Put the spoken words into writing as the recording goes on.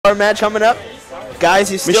$5 match coming up.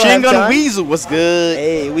 Guys, you still Machine have time. Gun Weasel, what's good?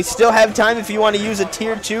 Hey, we still have time if you want to use a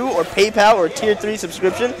Tier 2 or PayPal or Tier 3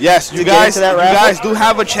 subscription. Yes, you guys do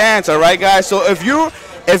have a chance, all right, guys. So if you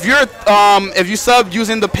sub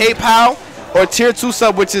using the PayPal or Tier 2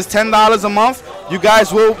 sub, which is $10 a month, you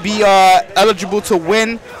guys will be eligible to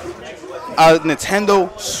win a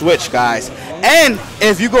Nintendo Switch, guys. And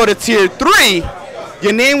if you go to Tier 3,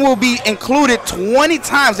 your name will be included 20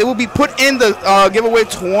 times. It will be put in the giveaway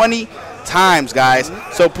 20 times, guys.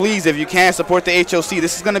 So please, if you can, support the HOC.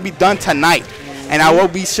 This is going to be done tonight, and I will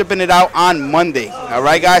be shipping it out on Monday. All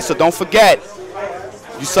right, guys? So don't forget,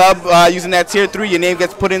 you sub using that Tier 3, your name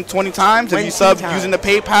gets put in 20 times. If you sub using the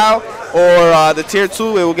PayPal or the Tier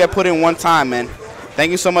 2, it will get put in 1 time, man.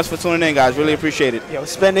 Thank you so much for tuning in, guys. Really appreciate it. Yo,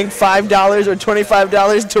 spending $5 or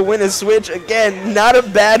 $25 to win a Switch, again, not a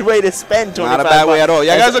bad way to spend $25. Not a bad way at all.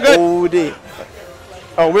 Yeah, guys are good. OD.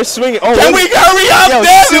 Oh, we're swinging. Oh, can we hurry up,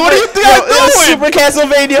 David? What do you think I'm doing? Super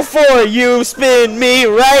Castlevania 4, you spin me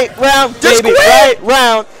right round, just baby, quit. right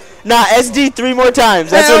round. Nah, SD 3 more times.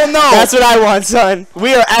 That's That's what I want, son.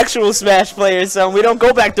 We are actual Smash players, son. We don't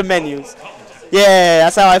go back to menus. Yeah,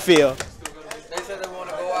 that's how I feel. They said they want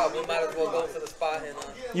to go out. We might as well go for the spot.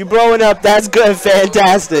 You blowing up. That's good.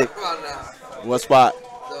 Fantastic. Come on now. What spot? The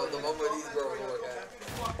one where these girls work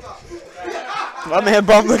at. My man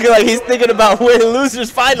Bum looking like he's thinking about winning losers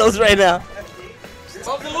finals right now.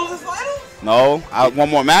 Bump the losers finals? No, one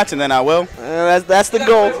more match and then I will. That's the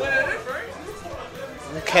goal.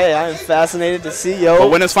 Okay, I am fascinated to see, yo.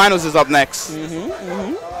 But winners finals is up next.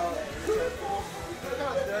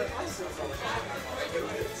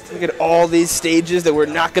 Look at all these stages that we're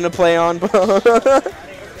not going to play on.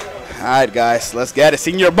 All right, guys, let's get it.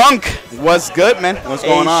 Senior Bunk, what's good, man? What's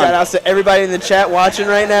going on? Shout outs to everybody in the chat watching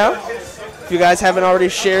right now. If you guys haven't already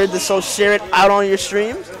shared this, so share it out on your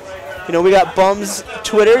streams. You know, we got Bum's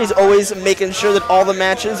Twitter. He's always making sure that all the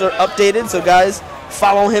matches are updated. So, guys,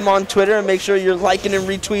 follow him on Twitter and make sure you're liking and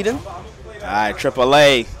retweeting. All right,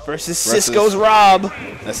 AAA versus Cisco's Rob.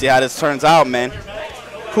 Let's see how this turns out, man.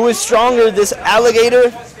 Who is stronger, this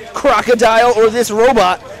alligator, crocodile, or this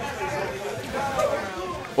robot?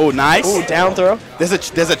 Oh, nice. Oh, down throw. There's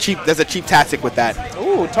a cheap tactic with that.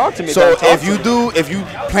 Oh, talk to me. So if you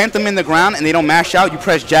plant them in the ground and they don't mash out, you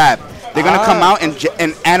press jab. They're gonna come out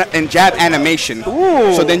and jab animation.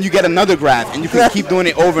 Ooh. So then you get another grab, and you can keep doing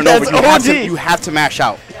it over and over. You have to mash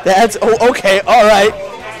out. That's okay. All right.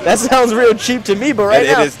 That sounds real cheap to me, but right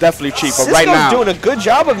now it is definitely cheap. But Cisco's right now, doing a good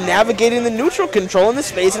job of navigating the neutral control and the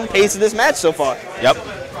space and pace of this match so far. Yep.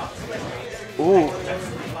 Ooh,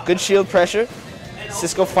 good shield pressure.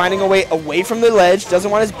 Cisco finding a way away from the ledge. Doesn't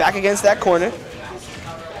want his back against that corner.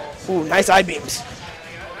 Ooh, nice eye beams.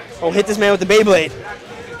 Oh, hit this man with the Beyblade.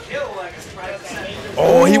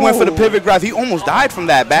 Oh, he went for the pivot grab. He almost died from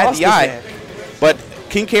that bad DI. But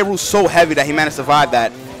King K. Rool's so heavy that he managed to survive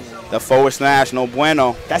that. The forward smash, no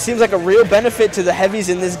bueno. That seems like a real benefit to the heavies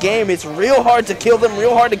in this game. It's real hard to kill them,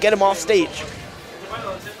 real hard to get them off stage.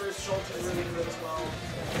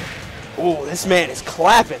 Ooh, this man is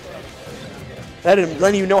clapping.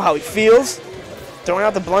 Letting you know how he feels. Throwing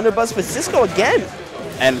out the blunderbuss for Cisco again.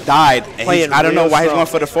 And died. And I don't know why he's going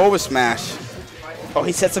for the forward smash. Oh,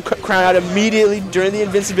 he sets the crown out immediately during the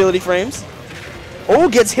invincibility frames. Oh,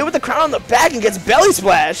 gets hit with the crown on the back and gets belly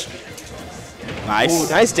splash. Nice. Ooh,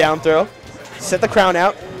 nice down throw. Set the crown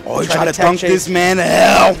out. Oh, he tried to dunk this man to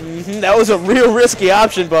hell. That was a real risky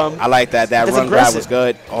option, Bum. I like that. That run grab was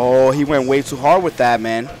good. Oh, he went way too hard with that,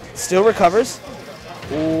 man. Still recovers.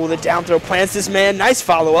 Ooh, the down throw plants this man. Nice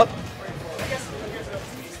follow-up.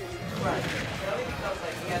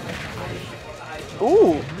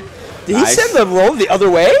 Ooh. Did he send the roll the other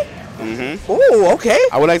way? Mm-hmm. Ooh, okay.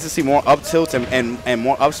 I would like to see more up tilts and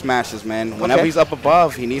more up smashes, man. Whenever he's up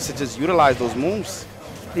above, he needs to just utilize those moves.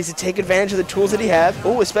 Needs to take advantage of the tools that he has.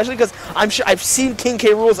 Ooh, especially because I'm sure I've seen King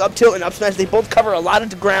K. Rool's up tilt and up smash. They both cover a lot of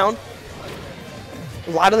the ground,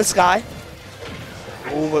 a lot of the sky.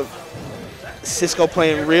 Ooh, but Cisco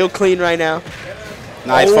playing real clean right now.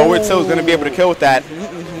 Nice forward tilt is going to be able to kill with that.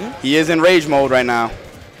 He is in rage mode right now.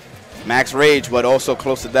 Max rage, but also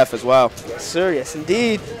close to death as well. Yes, sir. Yes,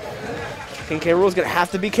 indeed. King K. Rool's going to have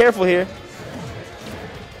to be careful here.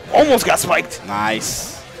 Almost got spiked.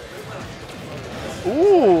 Nice.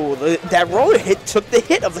 Ooh, that roller hit took the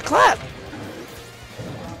hit of the clap.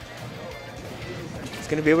 He's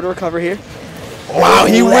going to be able to recover here. Wow,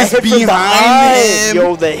 he was behind him.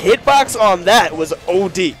 Yo, the hitbox on that was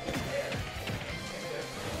OD.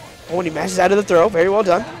 Oh, and he mashes out of the throw. Very well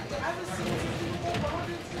done.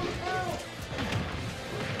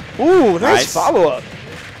 Ooh, nice follow-up.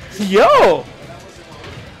 Yo!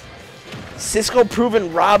 Cisco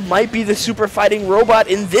proven Rob might be the super fighting robot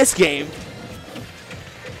in this game.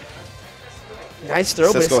 Nice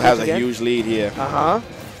throw. Cisco has a huge lead here.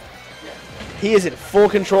 He is in full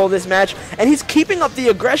control of this match, and he's keeping up the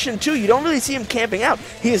aggression too. You don't really see him camping out.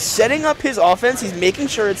 He is setting up his offense, he's making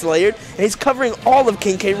sure it's layered, and he's covering all of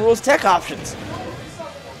King K. Rool's tech options.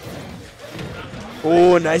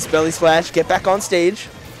 Oh, nice belly splash. Get back on stage.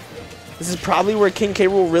 This is probably where King K.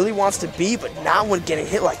 Rool really wants to be, but not when getting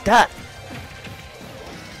hit like that.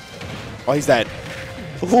 Oh, he's dead.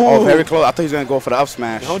 Ooh. Oh, very close. I thought he was going to go for the up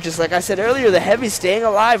smash. No, just like I said earlier, the Heavy's staying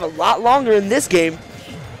alive a lot longer in this game.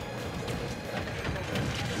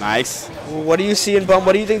 Nice. What are you seeing, Bum?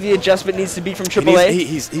 What do you think the adjustment needs to be from AAA?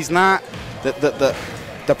 He's not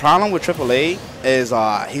the problem with AAA is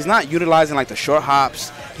he's not utilizing like the short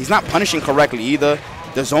hops. He's not punishing correctly either.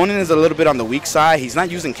 The zoning is a little bit on the weak side. He's not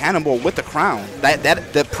using cannonball with the crown.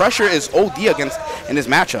 The pressure is OD against in this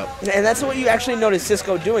matchup. And that's what you actually notice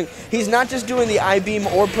Cisco doing. He's not just doing the I-beam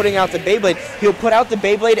or putting out the Beyblade. He'll put out the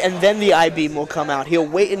Beyblade and then the I-beam will come out. He'll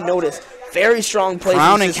wait and notice. Very strong play.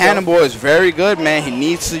 Crown and cannonball is very good, man. He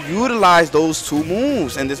needs to utilize those two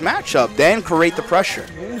moves in this matchup, then create the pressure.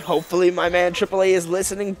 Hopefully my man AAA is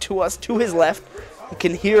listening to us to his left. He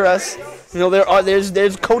can hear us. You know,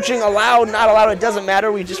 there's coaching allowed, not allowed, it doesn't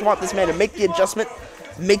matter. We just want this man to make the adjustment,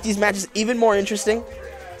 make these matches even more interesting.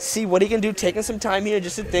 See what he can do, taking some time here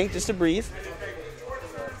just to think, just to breathe.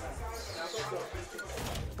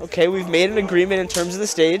 Okay, we've made an agreement in terms of the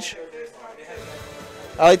stage.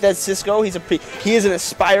 I like that Cisco. He is an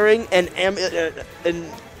aspiring and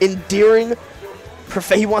endearing.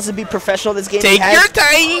 He wants to be professional in this game. Take your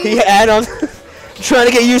time. He had on trying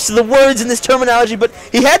to get used to the words in this terminology, but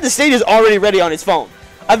he had the stages already ready on his phone.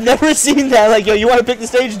 I've never seen that. Like, yo, you want to pick the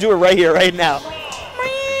stage? Do it right here, right now.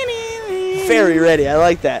 Very ready. I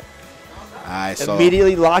like that.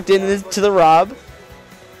 Immediately locked into the Rob.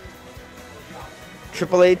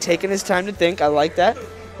 AAA taking his time to think. I like that.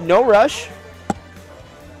 No rush.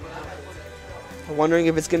 I'm wondering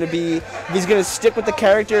if it's going to be, if he's going to stick with the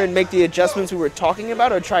character and make the adjustments we were talking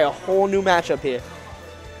about, or try a whole new matchup here.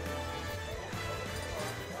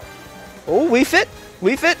 Oh, we fit.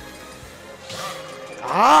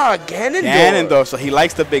 Ah, Ganondorf. Ganondorf, so he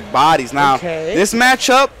likes the big bodies. Now, this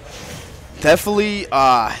matchup definitely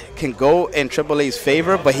can go in AAA's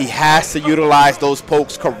favor, but he has to utilize those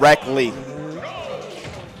pokes correctly.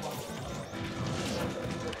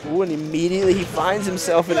 Ooh, and immediately he finds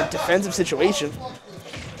himself in a defensive situation.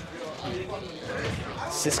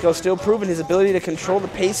 Cisco still proving his ability to control the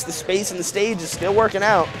pace, the space, and the stage is still working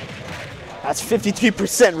out. That's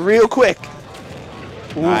 53% real quick.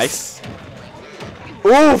 Oof. Nice.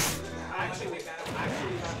 Oof.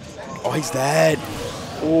 Oh, he's dead.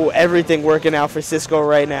 Ooh, everything working out for Cisco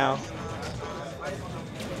right now.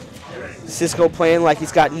 Cisco playing like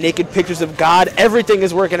he's got naked pictures of God. Everything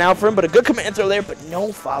is working out for him, but a good command throw there, but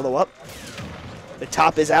no follow-up. The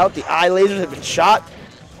top is out. The eye lasers have been shot.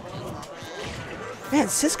 Man,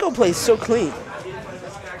 Cisco plays so clean.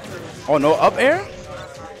 Oh, no up air?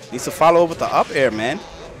 Needs to follow up with the up air, man.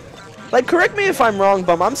 Like, correct me if I'm wrong,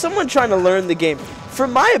 Bum. I'm someone trying to learn the game.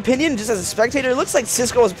 From my opinion, just as a spectator, it looks like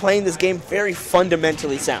Cisco is playing this game very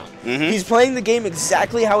fundamentally sound. He's playing the game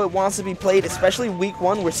exactly how it wants to be played, especially week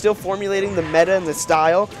one. We're still formulating the meta and the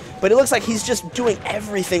style, but it looks like he's just doing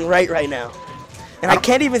everything right now. And I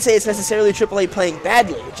can't even say it's necessarily AAA playing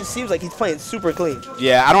badly. It just seems like he's playing super clean.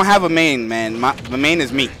 Yeah, I don't have a main, man. The main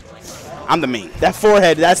is me. I'm the main. That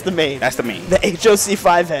forehead, that's the main. That's the main. The HOC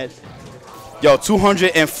 5 head. Yo,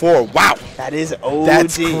 204. Wow. That is OD.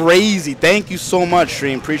 That's crazy. Thank you so much,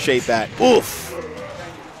 Stream. Appreciate that. Oof.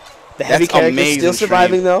 The heavy character still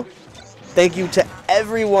surviving, though. Thank you to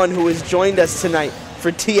everyone who has joined us tonight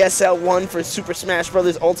for TSL 1 for Super Smash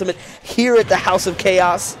Bros. Ultimate here at the House of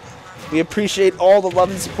Chaos. We appreciate all the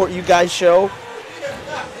love and support you guys show.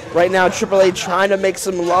 Right now, AAA trying to make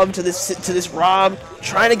some love to this Rob,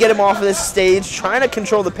 trying to get him off of this stage, trying to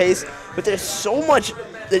control the pace, but there's so much.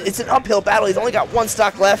 It's an uphill battle. He's only got one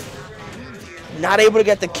stock left. Not able to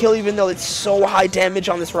get the kill, even though it's so high damage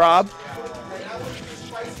on this Rob.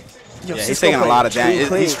 Yo, yeah, he's taking a lot of damage.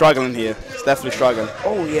 He's struggling here. He's definitely struggling.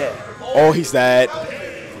 Oh, yeah. Oh, he's dead.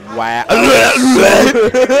 Wow.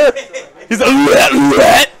 He's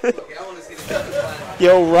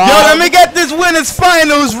Yo, Rob. Yo, let me get this winners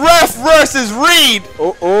finals. Ref versus Reed.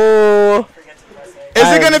 Oh. Is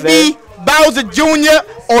it going to be Bowser Jr.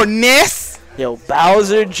 or Ness? Yo,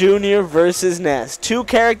 Bowser Jr. versus Ness. Two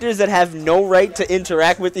characters that have no right to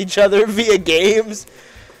interact with each other via games.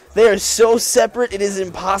 They are so separate, it is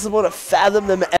impossible to fathom them.